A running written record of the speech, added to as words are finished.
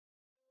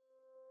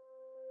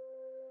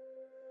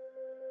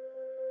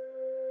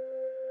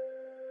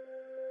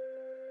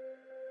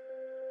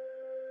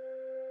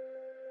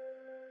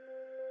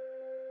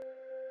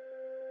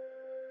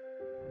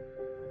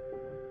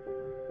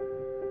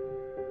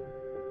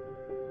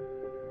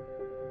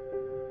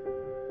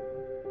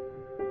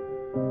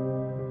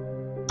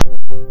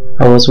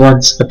I was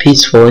once a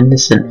peaceful,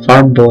 innocent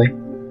farm boy.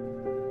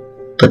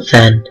 But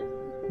then,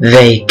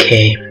 they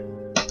came.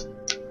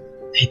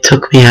 They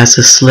took me as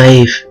a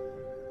slave.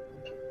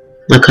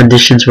 The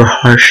conditions were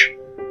harsh.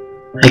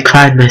 I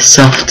cried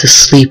myself to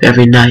sleep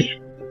every night.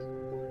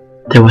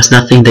 There was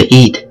nothing to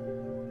eat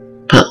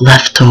but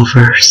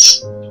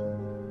leftovers.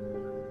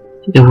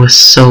 It was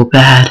so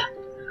bad.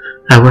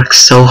 I worked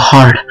so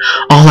hard.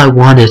 All I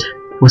wanted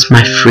was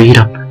my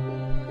freedom.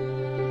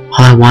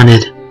 All I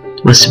wanted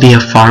was to be a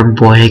farm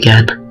boy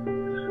again,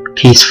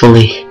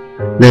 peacefully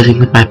living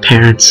with my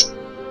parents.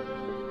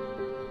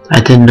 I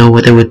didn't know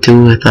what they would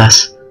do with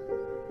us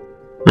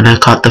when I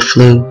caught the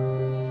flu.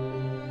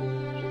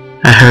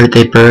 I heard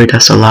they buried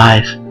us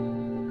alive.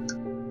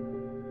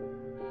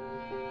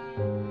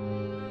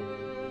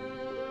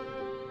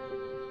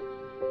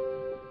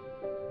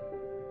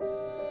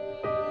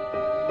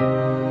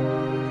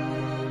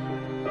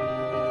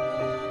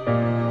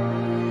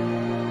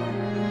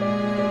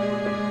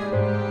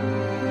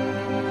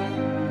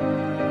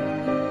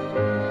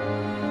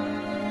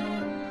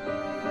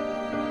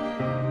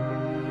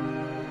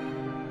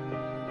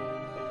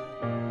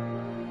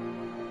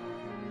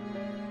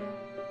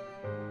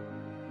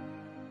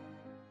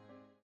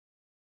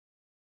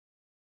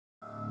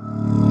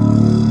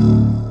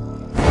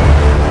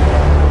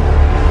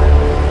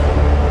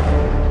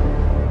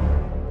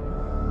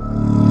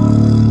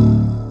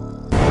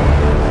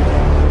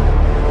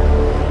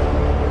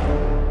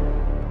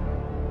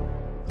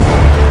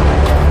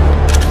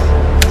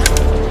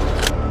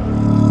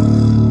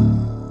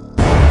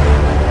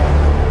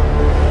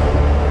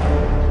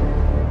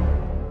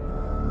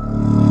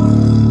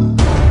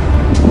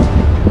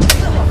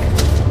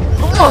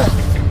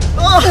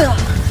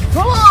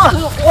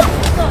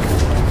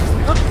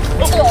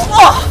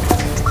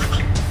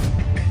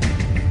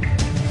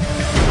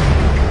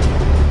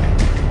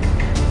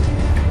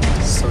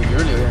 So you're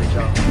Liu Yan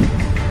Zhang.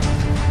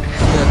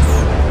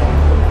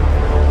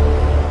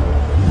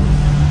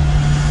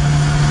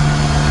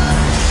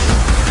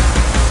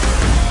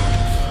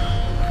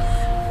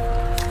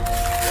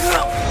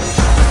 No!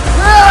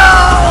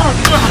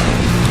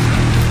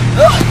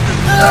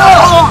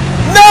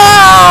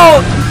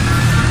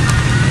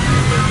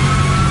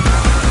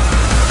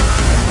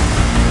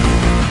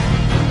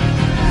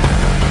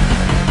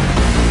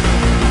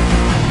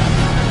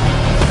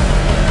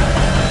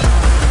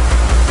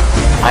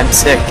 I'm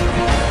sick.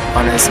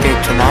 Wanna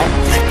escape tonight?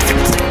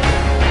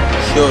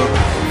 Sure.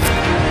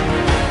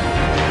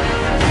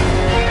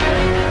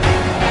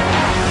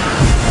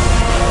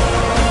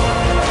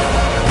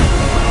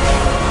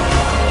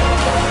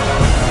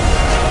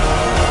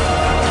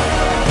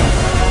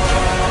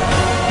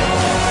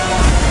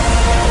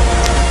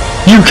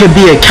 You can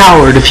be a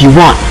coward if you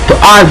want, but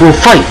I will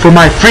fight for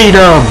my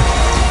freedom!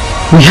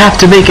 We have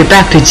to make it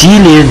back to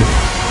Jilin!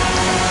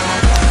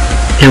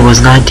 It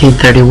was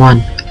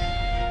 1931.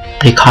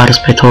 They caught us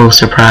by total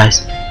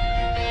surprise.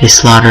 They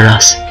slaughtered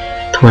us,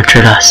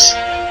 tortured us,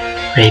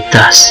 raped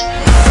us,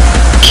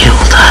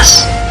 killed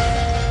us.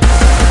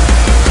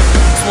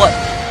 What?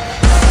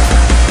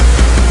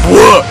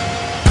 What?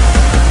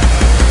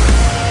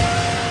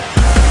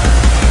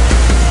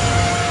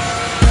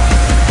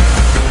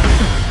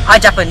 Hi,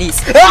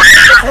 Japanese.